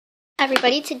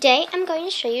Everybody, today I'm going to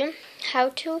show you how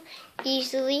to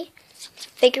easily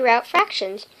figure out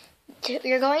fractions.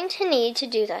 You're going to need to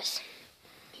do this.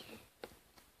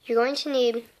 You're going to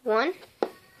need 1,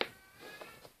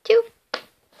 2,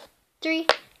 3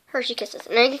 Hershey Kisses.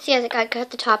 And now you can see as I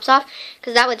cut the tops off,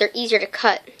 because that way they're easier to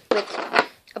cut with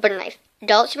a butter knife.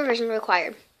 Adult supervision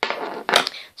required.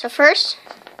 So first,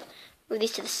 move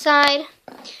these to the side.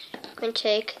 I'm going to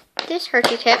take this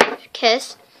Hershey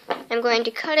Kiss. I'm going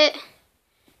to cut it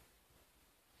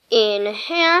in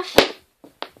half.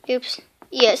 Oops.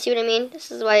 Yeah, see what I mean?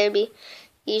 This is why it would be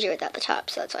easier without the top,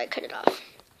 so that's why I cut it off.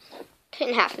 Cut it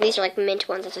in half. These are like mint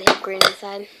ones, that's why they have green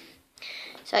inside.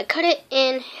 So I cut it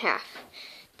in half.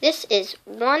 This is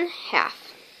 1/2.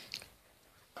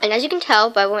 And as you can tell,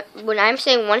 by when I'm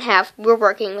saying 1/2, we're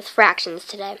working with fractions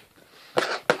today. Then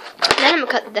I'm going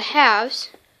to cut the halves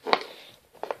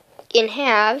in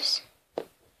halves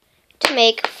to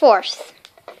make fourths.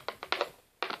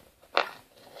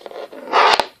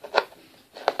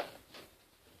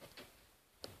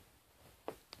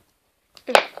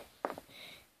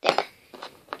 There.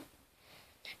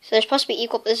 So they're supposed to be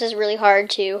equal, but this is really hard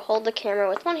to hold the camera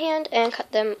with one hand and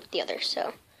cut them with the other.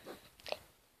 So,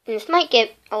 and this might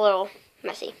get a little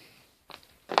messy.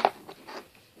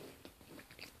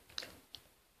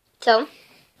 So,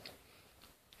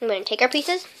 I'm going to take our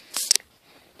pieces,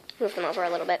 move them over a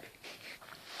little bit.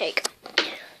 There you go.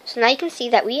 So now you can see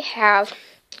that we have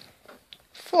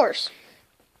 4s.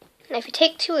 Now if you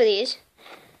take 2 of these,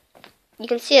 you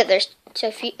can see that there's,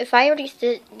 so if I were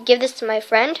to give this to my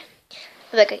friend,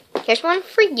 I'd be like, okay, here's one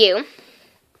for you,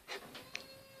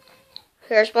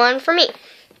 here's one for me,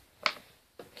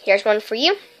 here's one for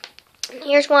you, and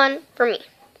here's one for me.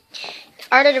 If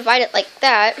I were to divide it like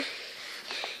that,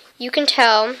 you can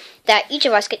tell that each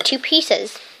of us get 2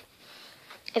 pieces.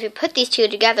 If you put these 2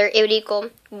 together, it would equal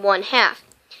 1/2.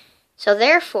 So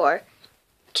therefore,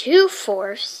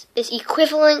 2/4 is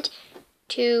equivalent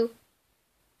to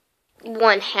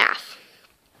 1/2.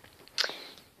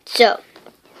 So,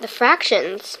 the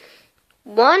fractions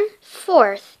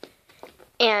 1/4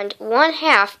 and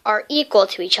 1/2 are equal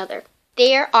to each other.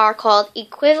 They are called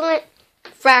equivalent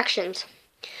fractions.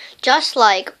 Just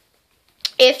like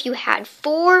if you had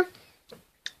 4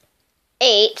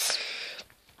 8s,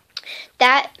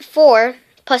 that 4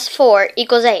 plus 4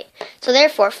 equals 8. So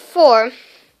therefore, 4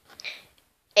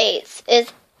 8s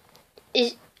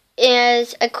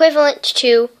is equivalent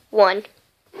to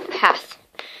 1/2.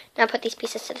 Now put these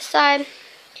pieces to the side.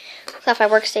 Close off my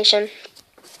workstation.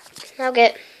 I'll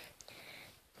get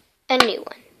a new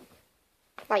one,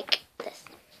 like this.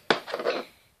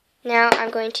 Now I'm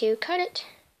going to cut it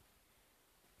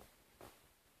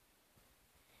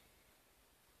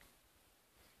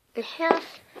in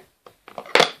half,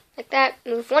 like that.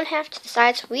 Move 1/2 to the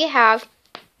side, so we have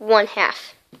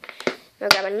 1/2. I'm going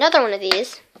to grab another one of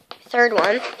these, third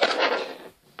one,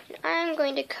 and I'm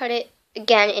going to cut it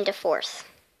again into 4ths.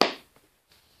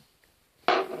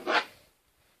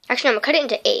 Actually, I'm going to cut it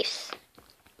into 8ths.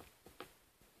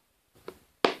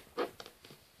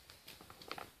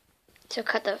 So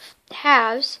cut the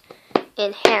halves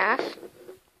in half,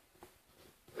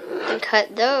 and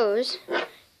cut those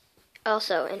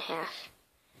also in half.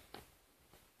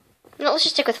 No, let's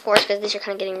just stick with 4s because these are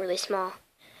kind of getting really small.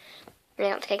 And I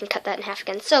don't think I can cut that in half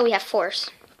again. So we have 4s.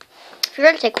 If we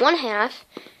were to take 1/2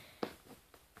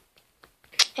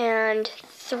 and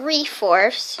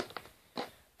 3/4,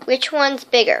 which one's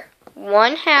bigger?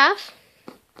 1/2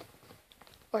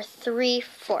 or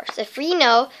 3/4? If we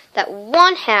know that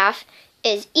 1/2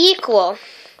 is equal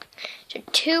to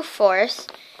 2/4,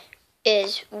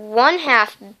 is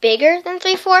 1/2 bigger than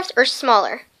 3/4 or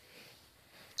smaller?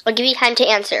 I'll give you time to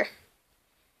answer.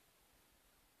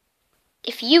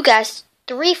 If you guessed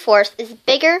 3/4 is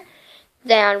bigger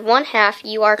than 1/2,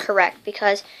 you are correct,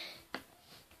 because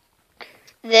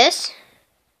this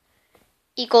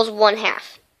equals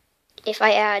 1/2. If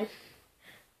I add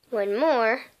one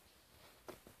more,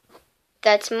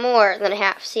 that's more than a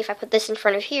half. See, if I put this in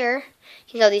front of here,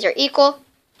 you know these are equal.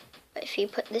 But if you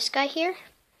put this guy here,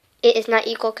 it is not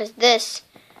equal because this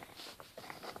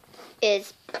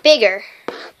is bigger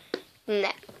than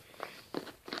that.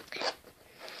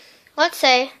 Let's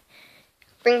say,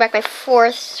 bring back my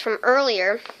 4ths from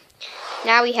earlier.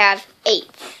 Now we have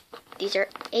 8ths. These are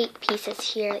 8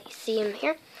 pieces here. You see them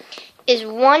here. Is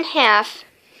 1/2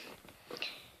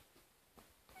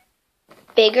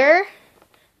 bigger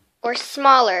or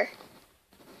smaller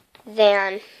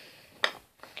than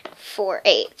 4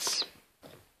 8ths?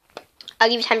 I'll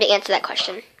give you time to answer that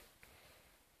question.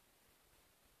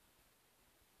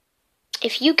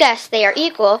 If you guess they are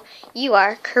equal, you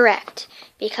are correct,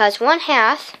 because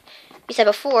 1/2 we said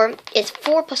before, is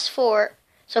 4 plus 4.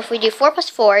 So if we do 4 plus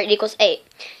 4, it equals 8.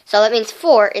 So that means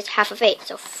 4 is half of 8.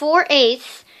 So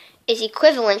 4/8 is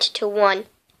equivalent to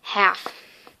 1/2.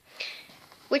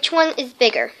 Which one is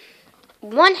bigger?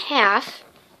 1/2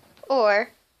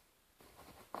 or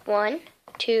 1,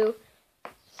 2,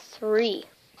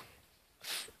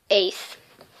 3/8?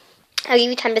 I'll give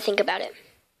you time to think about it.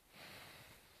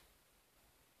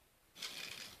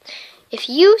 If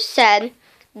you said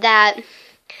that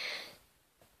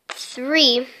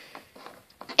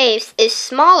 3/8 is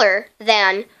smaller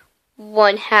than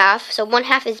 1/2, so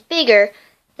 1/2 is bigger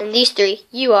than these three,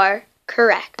 you are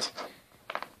correct.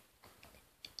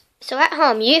 So at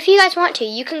home, if you guys want to,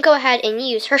 you can go ahead and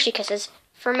use Hershey Kisses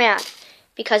for math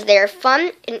because they are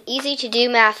fun and easy to do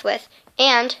math with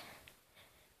and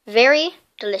very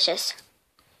delicious.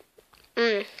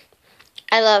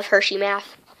 I love Hershey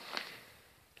math.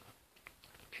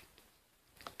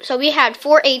 So we had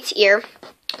 4/8 here,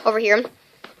 over here,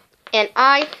 and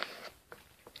I